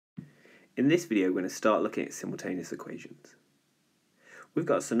In this video, we're going to start looking at simultaneous equations. We've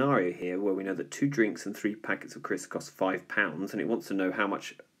got a scenario here where we know that 2 drinks and 3 packets of crisps cost £5, and it wants to know how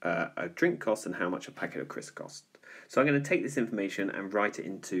much a drink costs and how much a packet of crisps costs. So I'm going to take this information and write it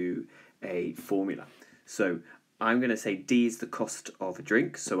into a formula. So I'm going to say D is the cost of a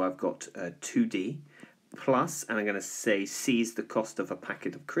drink, so I've got 2D, plus, and I'm going to say C is the cost of a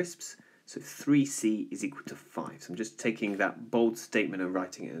packet of crisps, so 3C is equal to 5. So I'm just taking that bold statement and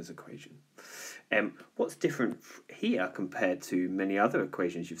writing it as an equation. What's different here compared to many other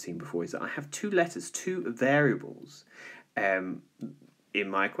equations you've seen before is that I have 2 letters, 2 variables in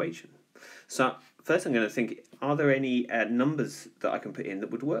my equation. So first I'm going to think, are there any numbers that I can put in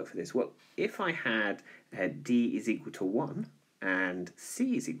that would work for this? Well, if I had D is equal to 1 and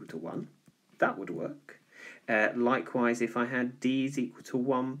C is equal to 1, that would work. Likewise, if I had D is equal to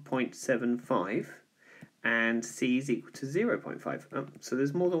 1.75 and C is equal to 0.5. So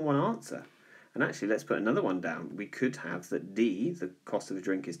there's more than one answer. And actually, let's put another one down. We could have that D, the cost of a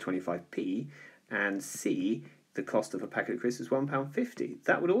drink, is 25p, and C, the cost of a packet of crisps, is £1.50.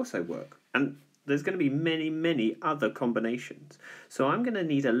 That would also work. And there's going to be many, many other combinations. So I'm going to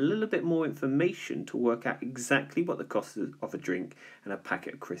need a little bit more information to work out exactly what the cost of a drink and a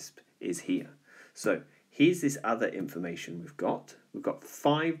packet of crisps is here. So here's this other information we've got. We've got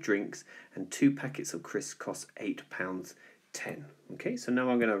 5 drinks and 2 packets of crisps cost £8.10. Okay, so now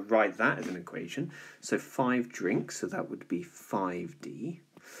I'm going to write that as an equation. So 5 drinks, so that would be 5D.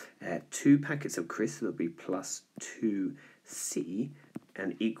 2 packets of crisps, that would be plus 2C,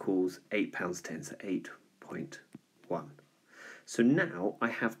 and equals £8.10, so 8.1. So now I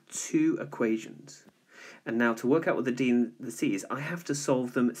have 2 equations. And now to work out what the D and the C is, I have to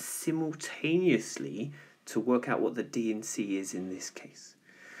solve them simultaneously to work out what the D and C is in this case.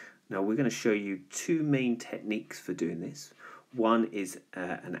 Now we're going to show you 2 main techniques for doing this. One is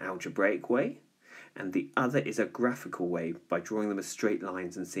an algebraic way, and the other is a graphical way by drawing them as straight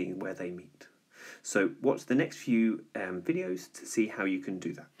lines and seeing where they meet. So watch the next few videos to see how you can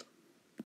do that.